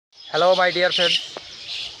Hello, my dear friends.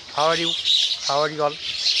 How are you? How are you all?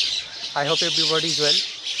 I hope everybody is well,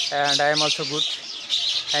 and I am also good.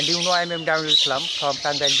 And you know, I am Imranul Islam from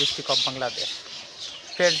Pangal district of Bangladesh.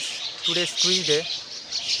 Friends, today is Tuesday,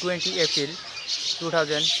 20 April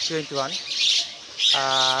 2021.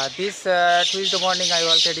 This Tuesday morning, I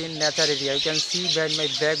walked in nature area. You can see behind my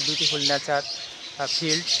back beautiful nature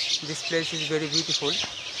field. This place is very beautiful.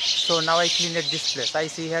 So now I cleaned this place. I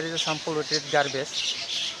see here is some polluted garbage.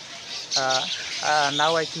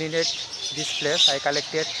 Now I cleaned this place. I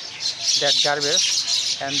collected that garbage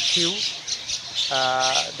and threw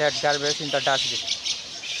that garbage in the dustbin.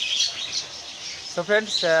 So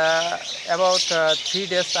friends, about 3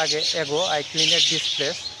 days ago I cleaned this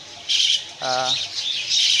place.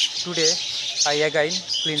 Today I again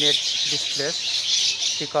cleaned this place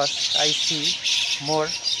because I see more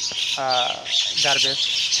garbage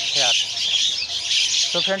here.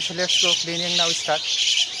 So friends, let's go cleaning now start.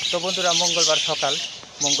 তো বন্ধুরা, মঙ্গলবার সকাল,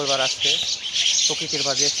 মঙ্গলবার আজকে প্রকৃতির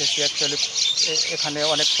মাঝে এসেছি। Actually এখানে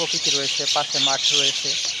অনেক প্রকৃতি রয়েছে, পাশে মাঠ রয়েছে।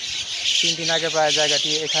 3 দিন আগে প্রায় জায়গাটি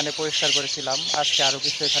এখানে পরিষ্কার করেছিলাম। আজকে আরও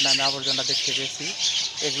কিছু এখানে আমি আবর্জনা দেখতে পেয়েছি,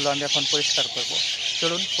 এগুলো আমি এখন পরিষ্কার করব।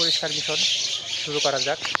 চলুন পরিষ্কার মিশন শুরু করা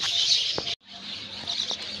যাক।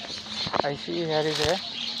 I see here is a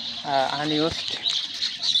unused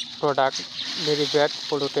product, very bad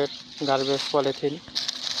polluted garbage polythene.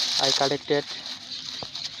 I collected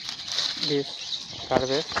this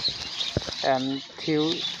garbage and threw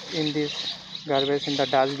in this garbage in the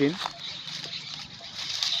dustbin.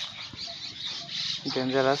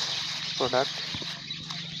 Dangerous product.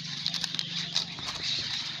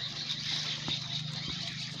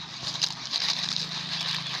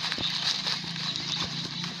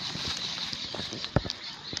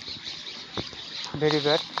 Very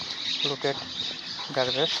bad polluted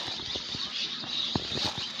garbage.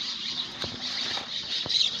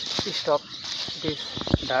 Stop this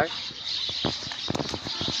dirt.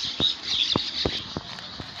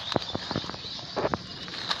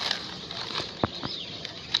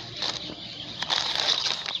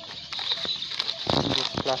 This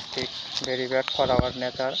plastic very bad for our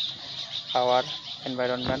nature, our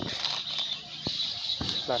environment.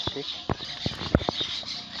 Plastic.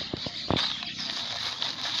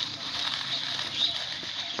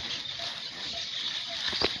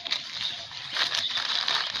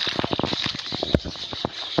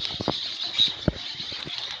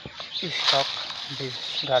 Stop this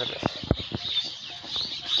garbage.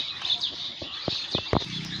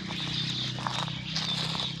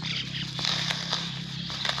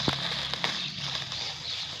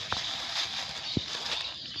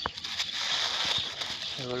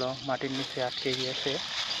 এগুলো মাটির নিচে আটকে গিয়েছে,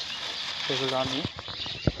 সেগুলো আমি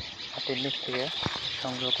মাটির নিচ থেকে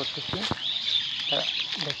সংগ্রহ করতেছি।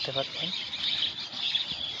 দেখতে পাচ্ছেন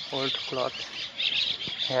old cloth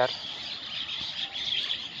hair.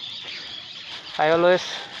 I always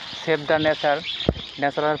save the nature,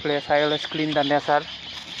 natural place. I always clean the nature.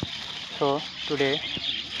 So today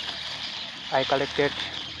I collected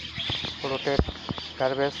polluted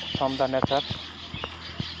garbage from the nature.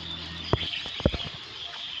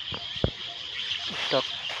 Stop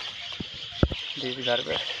this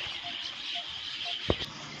garbage.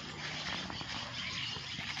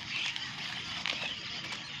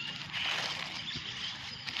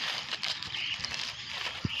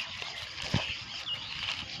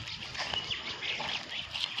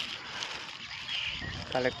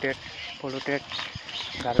 Collected polluted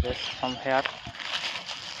garbage from here.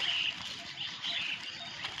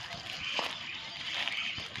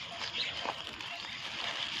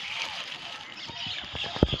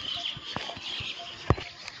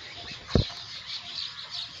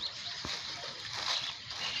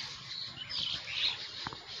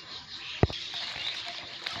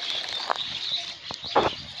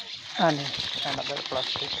 And another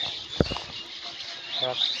plastic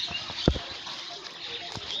here.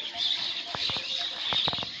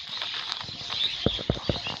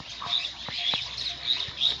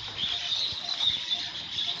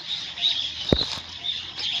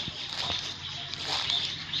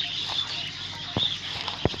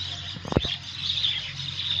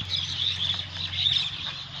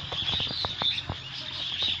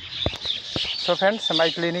 So friends, my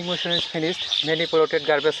cleaning mission is finished. Many polluted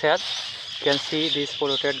garbage here. You can see this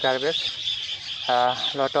polluted garbage,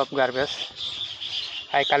 lot of garbage.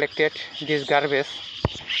 I collected this garbage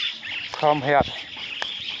from here.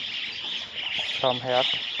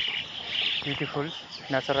 Beautiful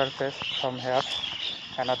natural place from here.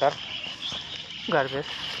 Another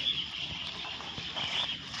garbage.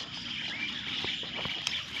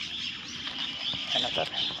 Another.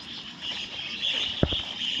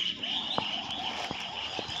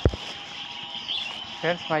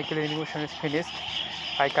 Friends, my cleaning mission is finished.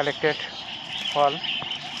 I collected all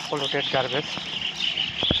polluted garbage,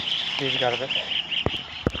 this garbage,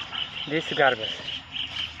 this garbage.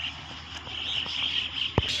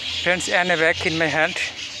 Friends, and a bag in my hand.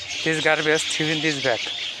 This garbage threw in this bag.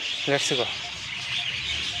 Let's go.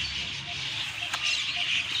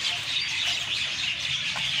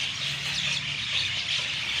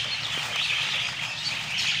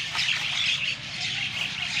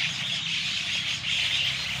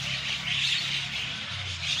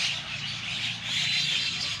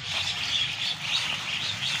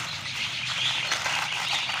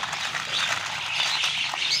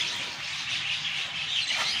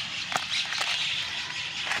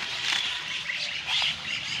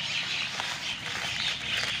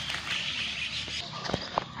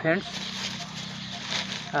 Friends,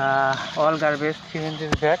 all garbage threw in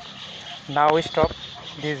this bag. Now we stop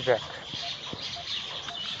this bag.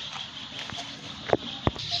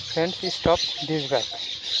 Friends, we stop this bag.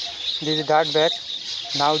 This is dirt bag.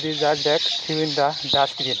 Now this dirt bag threw in the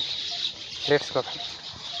dustbin. Let's go.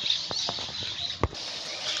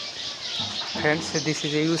 Friends, this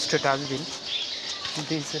is a used dustbin.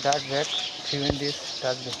 This dirt bag threw in this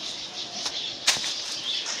dustbin.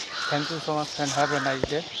 Thank you so much and have a nice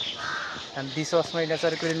day. And this was my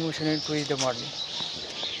nature cleaning mission in the morning.